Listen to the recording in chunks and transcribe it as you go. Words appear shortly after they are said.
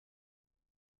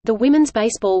The Women's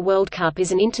Baseball World Cup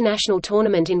is an international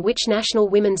tournament in which national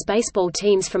women's baseball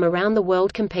teams from around the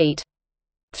world compete.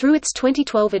 Through its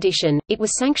 2012 edition, it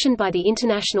was sanctioned by the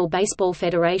International Baseball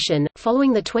Federation.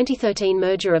 Following the 2013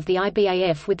 merger of the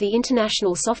IBAF with the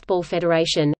International Softball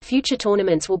Federation, future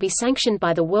tournaments will be sanctioned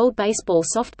by the World Baseball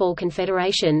Softball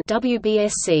Confederation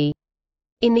 (WBSC).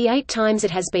 In the 8 times it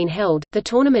has been held, the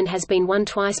tournament has been won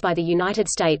twice by the United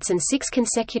States and 6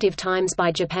 consecutive times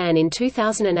by Japan in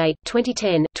 2008,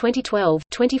 2010, 2012,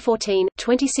 2014,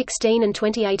 2016 and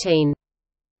 2018.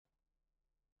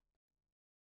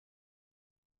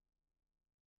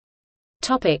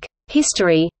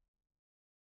 History.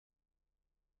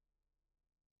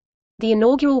 The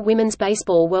inaugural Women's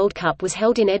Baseball World Cup was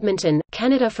held in Edmonton,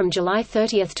 Canada from July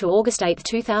 30 to August 8,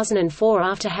 2004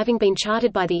 after having been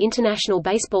chartered by the International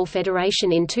Baseball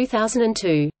Federation in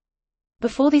 2002.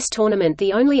 Before this tournament,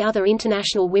 the only other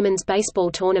international women's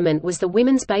baseball tournament was the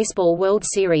Women's Baseball World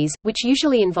Series, which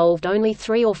usually involved only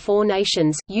 3 or 4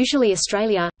 nations, usually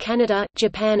Australia, Canada,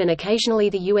 Japan and occasionally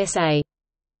the USA.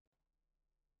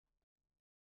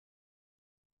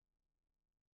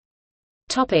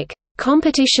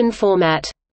 Competition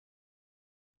format.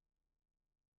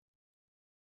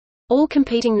 All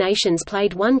competing nations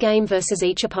played one game versus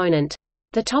each opponent.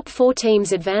 The top 4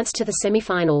 teams advanced to the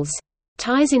semifinals.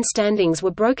 Ties in standings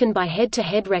were broken by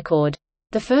head-to-head record.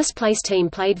 The first-place team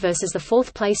played versus the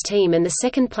fourth-place team and the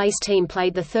second-place team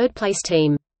played the third-place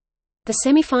team. The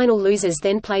semifinal losers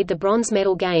then played the bronze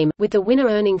medal game, with the winner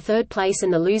earning third place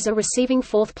and the loser receiving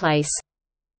fourth place.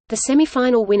 The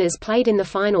semi-final winners played in the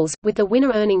finals, with the winner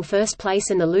earning first place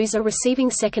and the loser receiving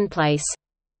second place.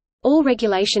 All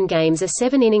regulation games are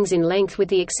 7 innings in length with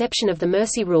the exception of the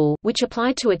mercy rule, which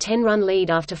applied to a 10-run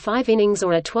lead after 5 innings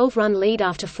or a 12-run lead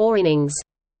after 4 innings.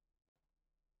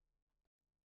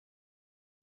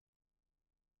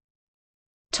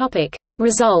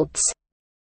 Results.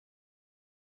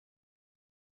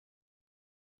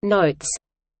 Notes.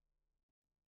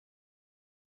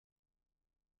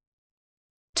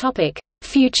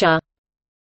 Future.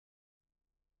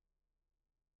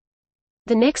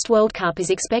 The next World Cup is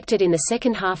expected in the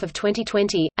second half of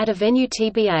 2020, at a venue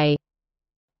TBA.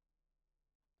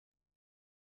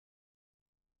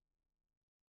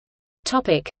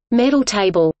 Medal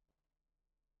table.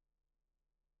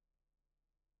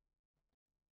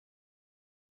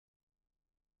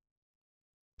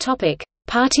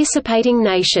 Participating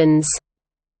nations.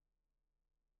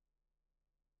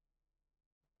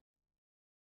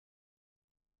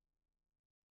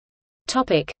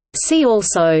 See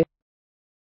also: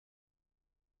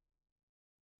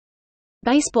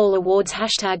 Baseball awards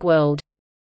 #World